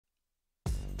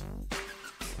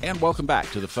And welcome back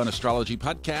to the Fun Astrology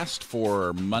Podcast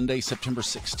for Monday, September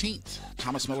 16th.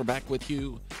 Thomas Miller back with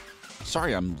you.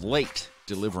 Sorry I'm late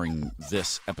delivering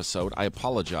this episode. I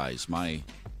apologize. My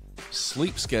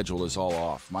sleep schedule is all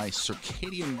off. My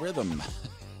circadian rhythm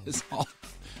is all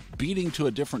beating to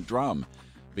a different drum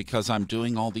because I'm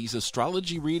doing all these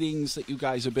astrology readings that you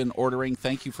guys have been ordering.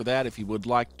 Thank you for that. If you would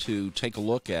like to take a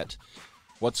look at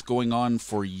what's going on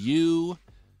for you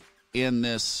in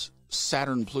this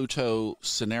Saturn-Pluto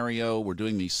scenario, we're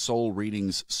doing these soul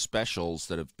readings specials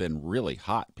that have been really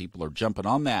hot. People are jumping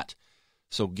on that.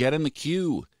 So get in the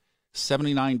queue.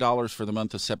 $79 for the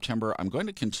month of September. I'm going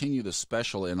to continue the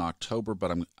special in October,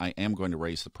 but I am going to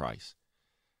raise the price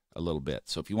a little bit.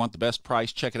 So if you want the best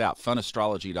price, check it out,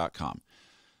 funastrology.com.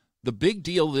 The big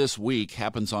deal this week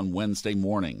happens on Wednesday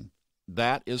morning.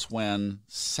 That is when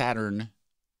Saturn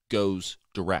goes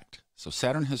direct. So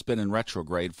Saturn has been in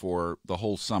retrograde for the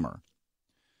whole summer.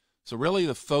 So really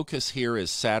the focus here is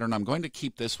Saturn. I'm going to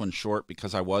keep this one short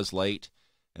because I was late,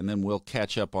 and then we'll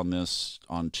catch up on this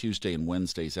on Tuesday and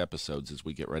Wednesday's episodes as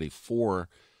we get ready for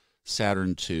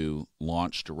Saturn to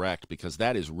launch direct, because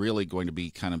that is really going to be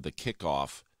kind of the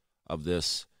kickoff of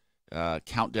this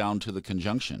countdown to the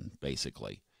conjunction,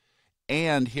 basically.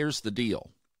 And here's the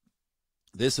deal.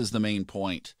 This is the main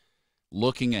point.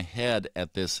 Looking ahead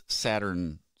at this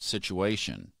Saturn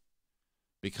situation,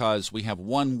 because we have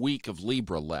 1 week of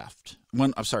Libra left.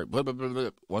 1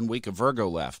 week of Virgo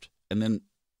left, and then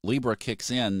Libra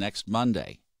kicks in next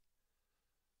Monday.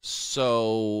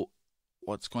 So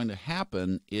what's going to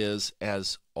happen is,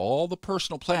 as all the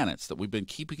personal planets that we've been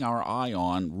keeping our eye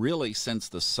on really since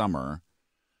the summer,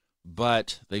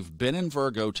 but they've been in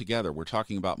Virgo together. We're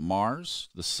talking about Mars,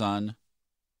 the Sun,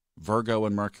 Virgo,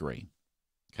 and Mercury.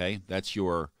 Okay, that's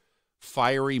your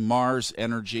fiery Mars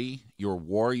energy, your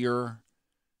warrior,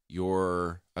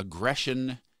 your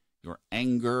aggression, your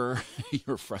anger,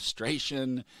 your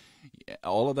frustration,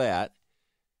 all of that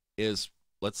is,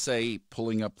 let's say,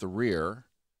 pulling up the rear.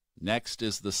 Next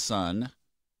is the Sun.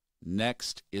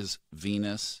 Next is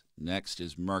Venus. Next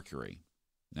is Mercury.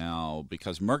 Now,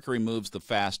 because Mercury moves the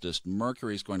fastest,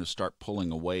 Mercury is going to start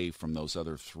pulling away from those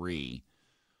other three.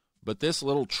 But this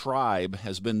little tribe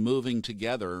has been moving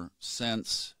together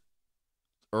since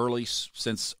early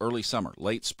summer,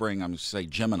 late spring. I'm going to say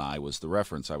Gemini was the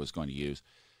reference I was going to use.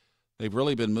 They've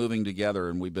really been moving together,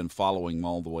 and we've been following them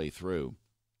all the way through.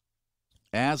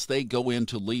 As they go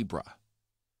into Libra,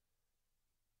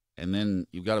 and then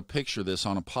you've got to picture this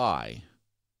on a pie,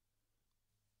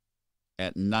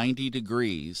 at 90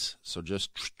 degrees, so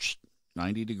just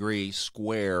 90 degree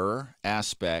square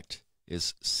aspect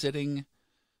is sitting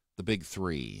the big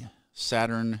three,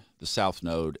 Saturn, the South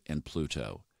Node, and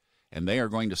Pluto. And they are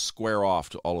going to square off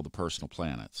to all of the personal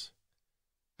planets.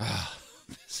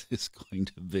 This is going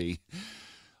to be,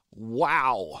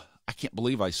 wow. I can't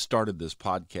believe I started this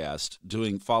podcast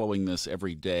following this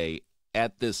every day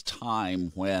at this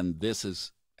time when this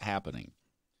is happening.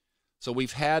 So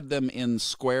we've had them in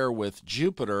square with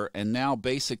Jupiter, and now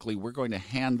basically we're going to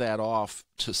hand that off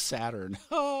to Saturn.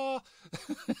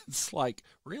 It's like,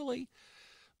 really?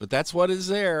 But that's what is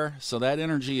there. So that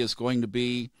energy is going to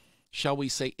be, shall we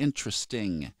say,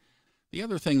 interesting. The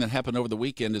other thing that happened over the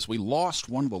weekend is we lost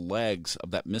one of the legs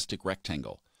of that mystic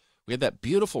rectangle. We had that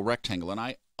beautiful rectangle, and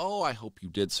I hope you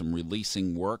did some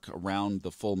releasing work around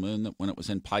the full moon when it was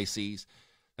in Pisces.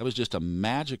 That was just a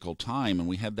magical time, and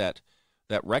we had that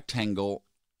rectangle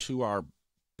to our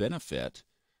benefit.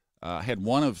 I had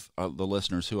one of the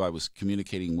listeners who I was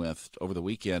communicating with over the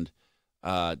weekend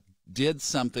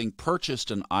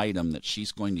purchased an item that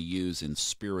she's going to use in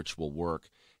spiritual work.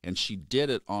 And she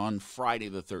did it on Friday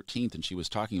the 13th, and she was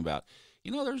talking about,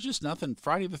 there's just nothing.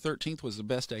 Friday the 13th was the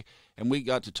best day. And we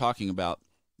got to talking about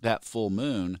that full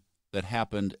moon that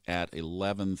happened at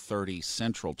 11:30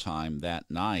 Central Time that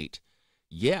night.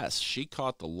 Yes, she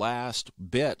caught the last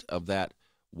bit of that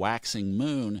waxing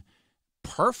moon.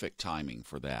 Perfect timing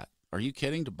for that. Are you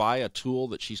kidding? To buy a tool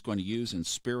that she's going to use in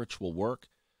spiritual work,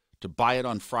 to buy it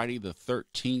on Friday the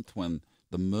 13th when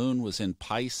the moon was in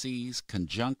Pisces,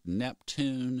 conjunct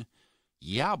Neptune.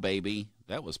 Yeah, baby,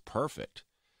 that was perfect.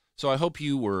 So I hope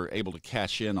you were able to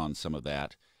cash in on some of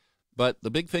that. But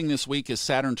the big thing this week is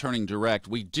Saturn turning direct.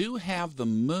 We do have the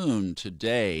moon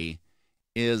today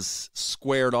is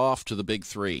squared off to the big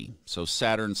three. So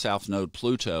Saturn, South Node,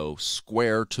 Pluto,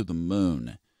 square to the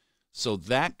moon. So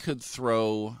that could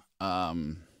throw a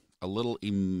little...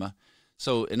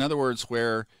 So in other words,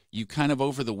 where you kind of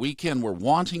over the weekend were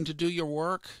wanting to do your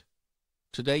work,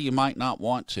 today you might not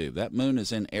want to. That moon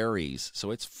is in Aries, so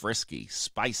it's frisky,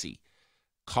 spicy,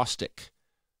 caustic,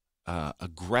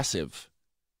 aggressive,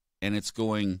 and it's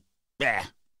going, bah,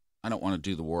 I don't want to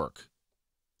do the work.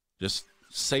 Just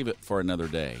save it for another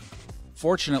day.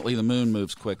 Fortunately, the moon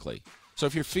moves quickly. So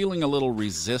if you're feeling a little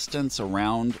resistance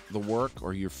around the work,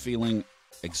 or you're feeling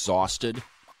exhausted,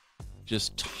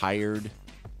 just tired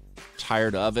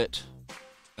of it,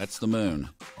 that's the moon.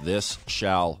 This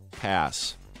shall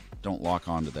pass. Don't lock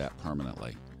onto that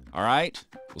permanently. All right?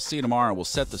 We'll see you tomorrow. We'll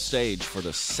set the stage for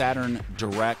the Saturn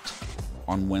direct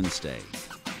on Wednesday.